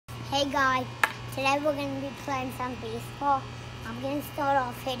Hey guys, today we're going to be playing some baseball. I'm going to start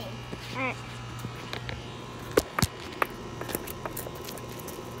off hitting. Alright.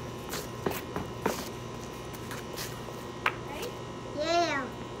 Ready? Yeah.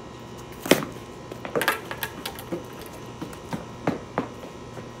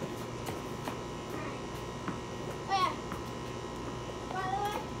 By the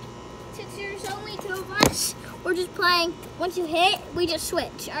way, since there's only two of us, we're just playing. Once you hit, we just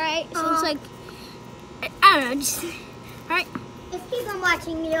switch. All right. So it's like, I don't know. Just all right. Just keep on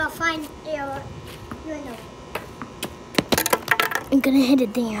watching. You'll find you'll know. I'm gonna hit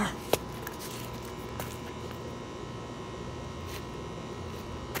it there.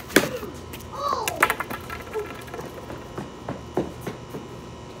 Oh!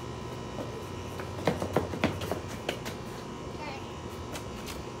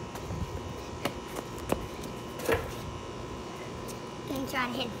 Gonna try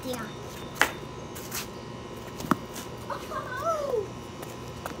to hit Dion.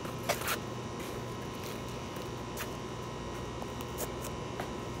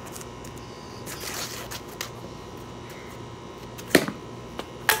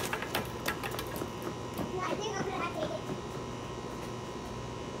 I think I'm gonna have to hit.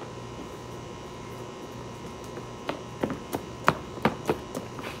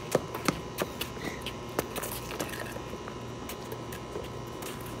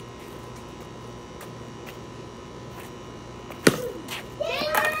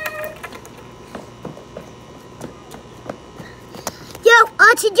 Yo,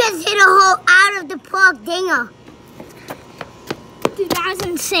 Archie just hit a hole out of the park dinger. Dude, that was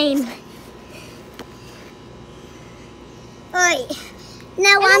insane. Alright,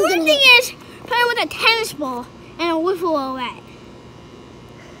 now And the I'm weird gonna thing is playing with a tennis ball and a wiffle ball bat.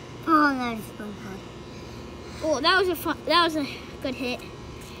 Oh, that's fun. Oh, that was a good hit.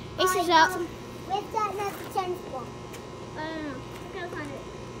 Ace is up. Where's that another tennis ball? I don't know. I gotta find it.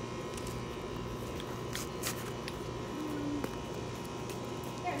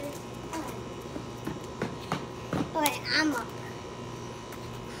 There it is. Alright, I'm up.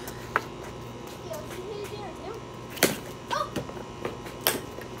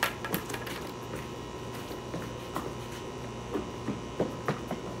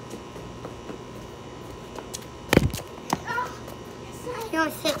 You're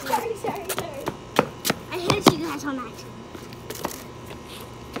sick. Sorry. I hit you guys on accident.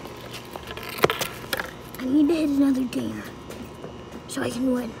 I need to hit another dinger so I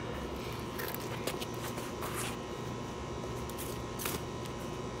can win.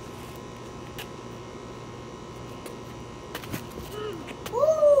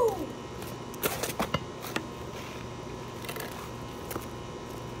 Ooh!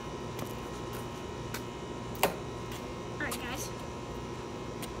 Alright, guys.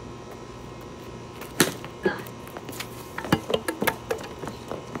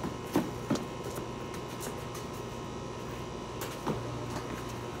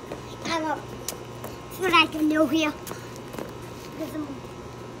 I'm up. See what I can do here.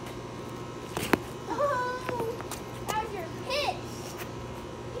 Oh, that was your pitch.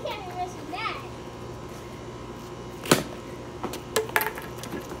 You can't even miss with that.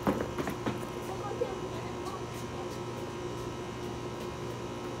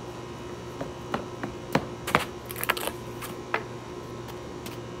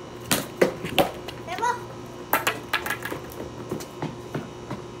 Emma?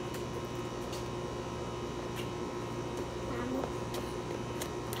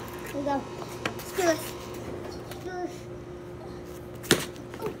 Here we go. Let's do this. Let's do this.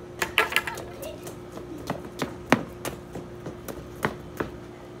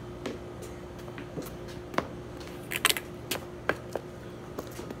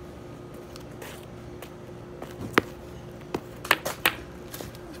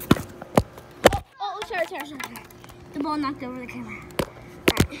 Oh, sorry. The ball knocked over the camera.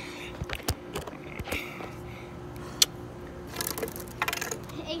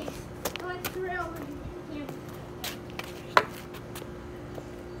 Hey, going through over the camera.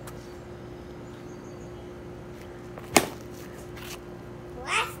 Well,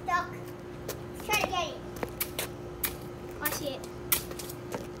 that's stuck. Let's try to get it. I see it.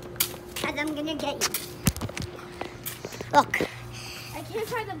 As I'm gonna get you. Look, I can't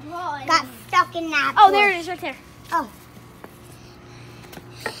find the ball. got stuck in that. Oh, there it is, right there. Oh.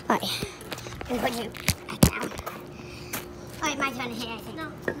 Alright. And put you back down. Alright, my turn to hit, I think.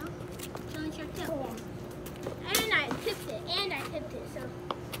 No. It's only your tip. And I tipped it, so.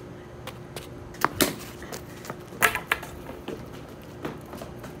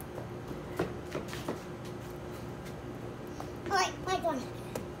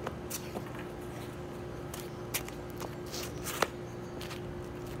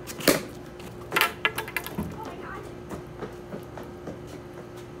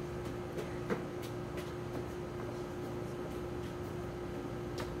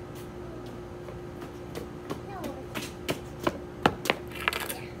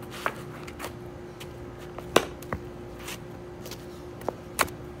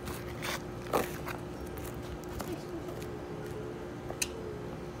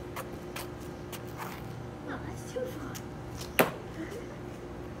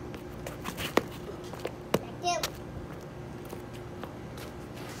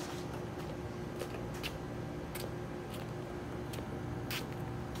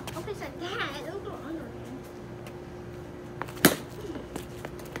 that. It'll go under again.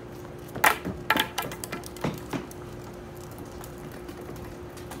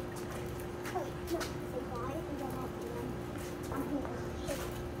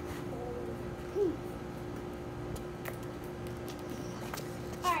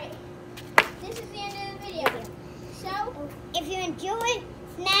 Alright. This is the end of the video. So, if you enjoyed,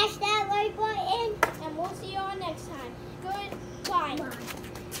 smash that like button